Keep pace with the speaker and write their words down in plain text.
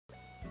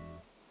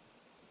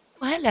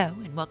Well, hello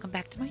and welcome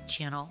back to my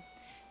channel.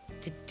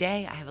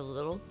 Today I have a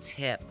little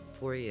tip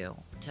for you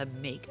to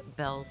make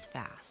bells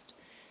fast.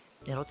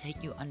 It'll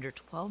take you under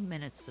 12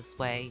 minutes this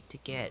way to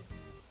get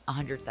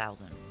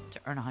 100,000 to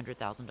earn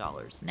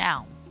 $100,000.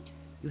 Now,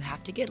 you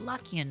have to get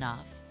lucky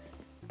enough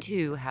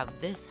to have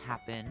this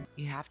happen.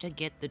 You have to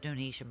get the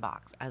donation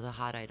box as a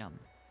hot item.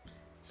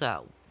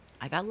 So,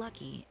 I got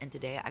lucky and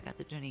today I got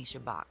the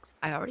donation box.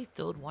 I already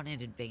filled one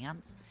in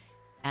advance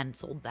and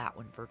sold that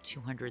one for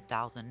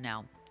 200,000.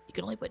 Now, you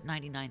can only put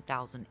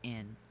 99,000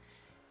 in,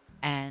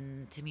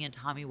 and Timmy and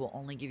Tommy will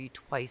only give you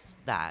twice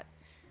that.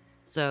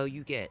 So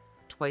you get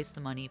twice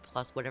the money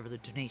plus whatever the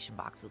donation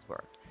box is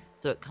worth.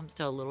 So it comes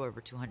to a little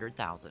over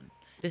 200,000.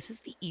 This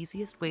is the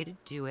easiest way to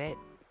do it.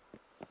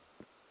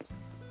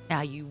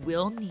 Now you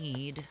will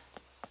need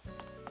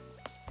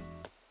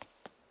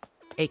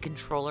a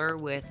controller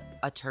with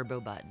a turbo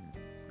button,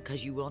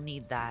 because you will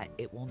need that.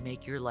 It will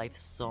make your life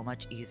so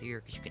much easier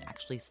because you can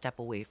actually step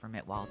away from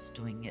it while it's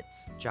doing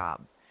its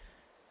job.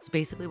 So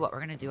basically what we're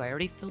going to do, I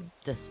already filled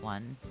this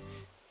one. So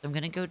I'm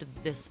going to go to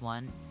this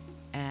one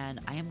and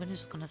I am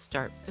just going to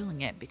start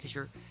filling it, because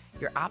your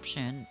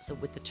option, so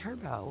with the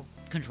turbo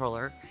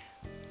controller,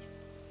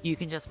 you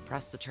can just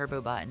press the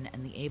turbo button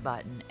and the A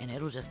button and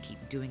it'll just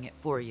keep doing it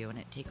for you. And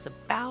it takes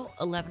about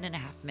 11.5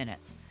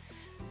 minutes.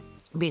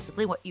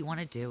 Basically what you want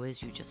to do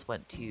is you just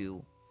want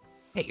to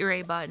hit your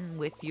A button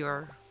with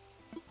your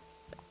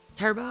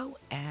turbo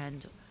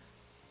and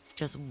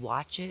just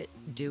watch it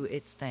do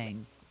its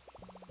thing.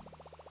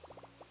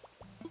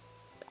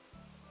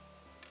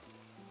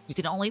 You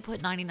can only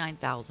put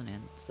 99,000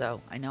 in, so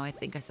I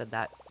think I said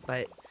that,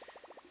 but,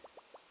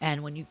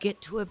 and when you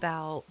get to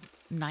about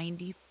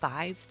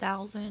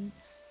 95,000,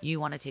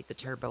 you want to take the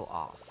turbo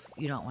off.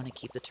 You don't want to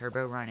keep the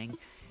turbo running.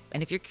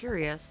 And if you're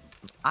curious,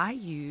 I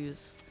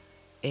use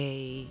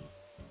a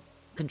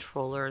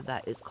controller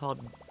that is called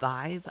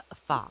Vive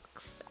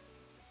Fox,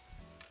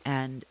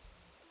 and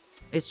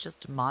it's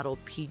just model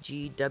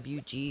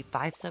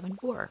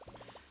PGWG574.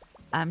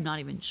 I'm not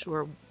even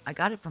sure. I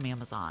got it from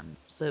Amazon.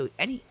 So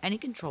any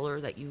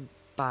controller that you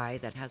buy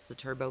that has the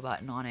turbo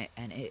button on it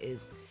and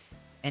it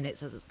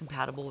says it's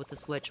compatible with the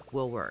Switch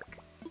will work.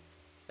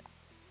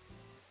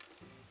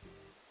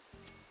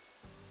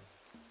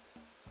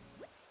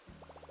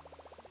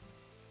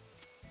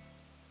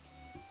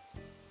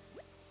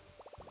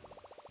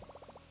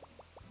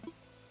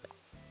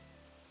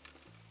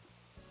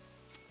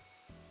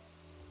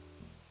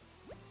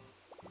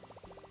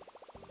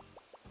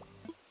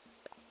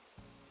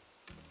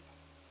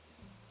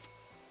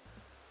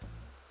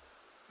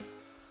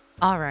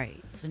 All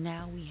right, so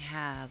now we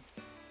have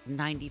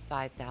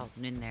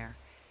 95,000 in there,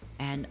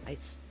 and I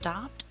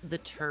stopped the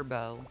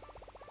turbo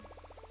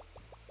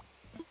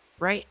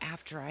right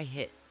after I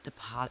hit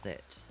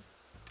deposit.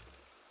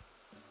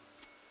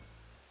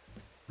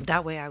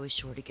 That way I was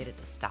sure to get it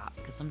to stop,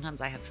 because sometimes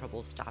I have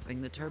trouble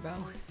stopping the turbo.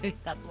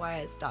 That's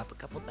why I stop a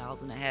couple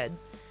thousand ahead.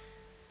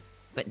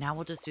 But now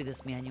we'll just do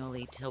this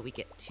manually till we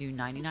get to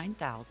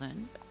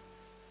 99,000.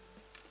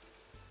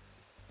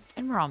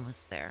 And we're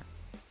almost there.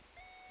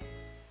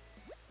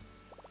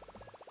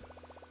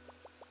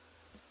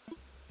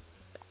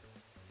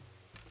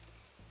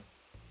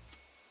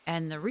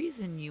 And the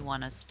reason you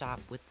want to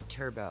stop with the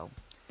turbo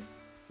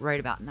right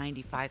about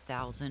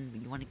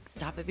 95,000, you want to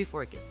stop it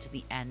before it gets to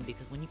the end,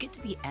 because when you get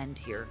to the end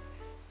here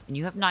and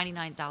you have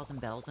 99,000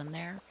 bells in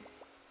there,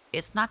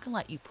 it's not going to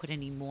let you put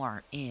any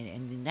more in,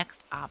 and the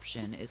next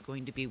option is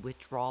going to be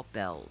withdraw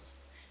bells.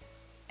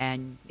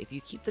 And if you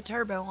keep the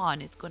turbo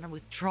on, it's going to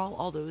withdraw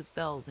all those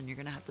bells and you're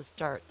going to have to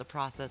start the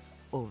process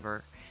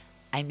over.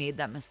 I made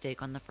that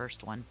mistake on the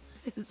first one.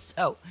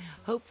 So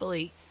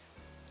hopefully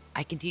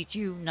I can teach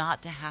you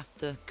not to have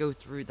to go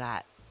through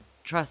that.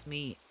 Trust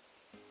me,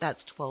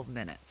 that's 12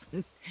 minutes.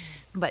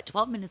 But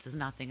 12 minutes is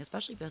nothing,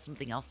 especially if you have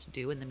something else to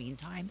do in the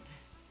meantime.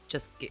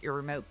 Just get your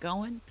remote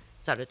going,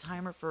 set a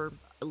timer for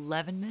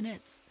 11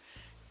 minutes,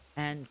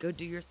 and go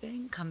do your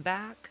thing, come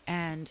back,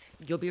 and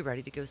you'll be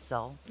ready to go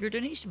sell your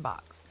donation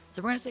box.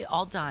 So we're going to say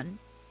all done.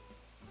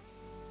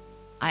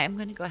 I am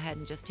going to go ahead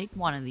and just take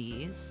one of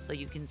these so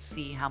you can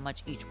see how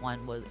much each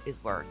one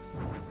is worth.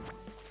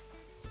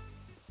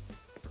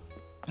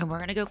 And we're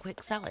going to go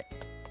quick sell it.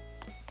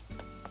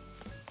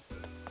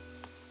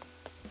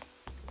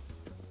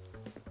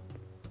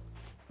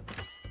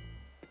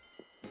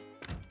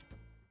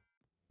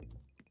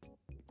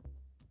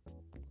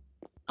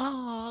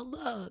 Oh,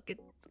 look,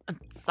 it's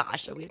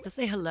Sasha. We have to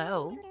say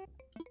hello.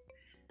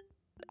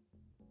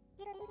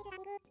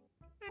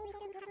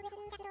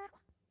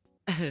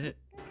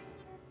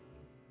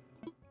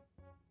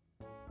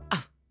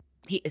 Oh,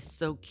 he is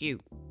so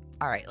cute.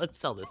 All right, let's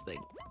sell this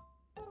thing.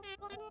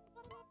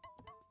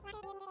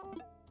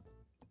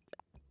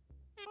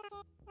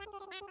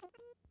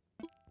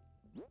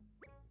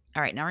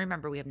 All right, now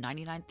remember, we have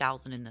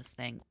 99,000 in this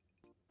thing.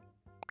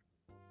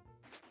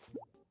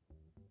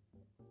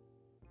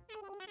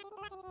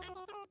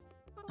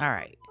 All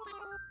right.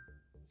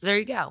 So there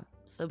you go.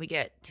 So we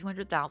get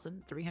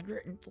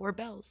 200,304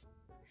 bells.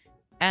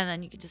 And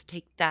then you can just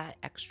take that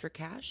extra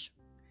cash,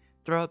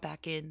 throw it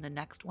back in the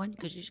next one,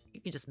 because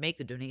you can just make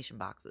the donation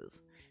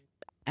boxes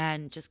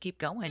and just keep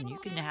going. You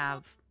can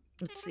have,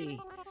 let's see,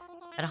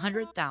 at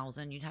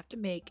 100,000, you'd have to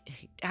make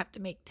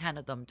 10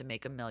 of them to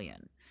make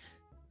 1,000,000.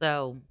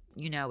 So,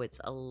 it's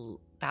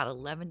about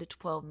 11 to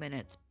 12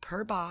 minutes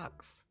per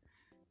box.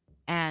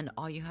 And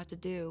all you have to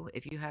do,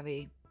 if you have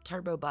a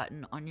turbo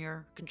button on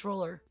your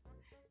controller,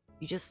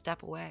 you just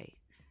step away.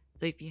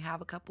 So if you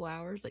have a couple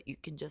hours that you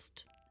can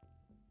just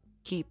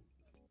keep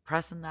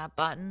pressing that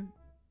button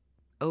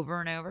over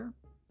and over,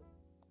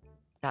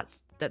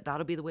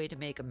 that'll be the way to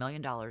make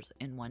 $1,000,000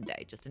 in one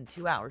day, just in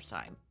 2 hours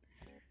time.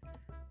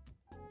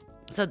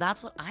 So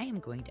that's what I am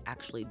going to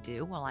actually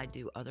do while I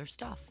do other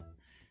stuff.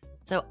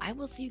 So I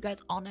will see you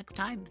guys all next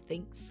time.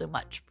 Thanks so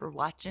much for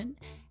watching,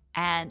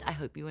 and I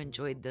hope you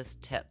enjoyed this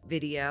tip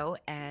video,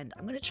 and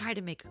I'm going to try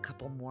to make a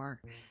couple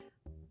more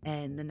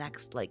in the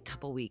next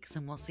couple weeks,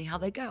 and we'll see how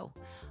they go.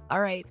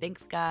 All right,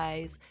 thanks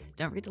guys.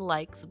 Don't forget to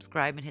like,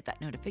 subscribe, and hit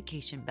that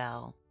notification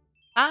bell.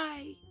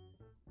 Bye.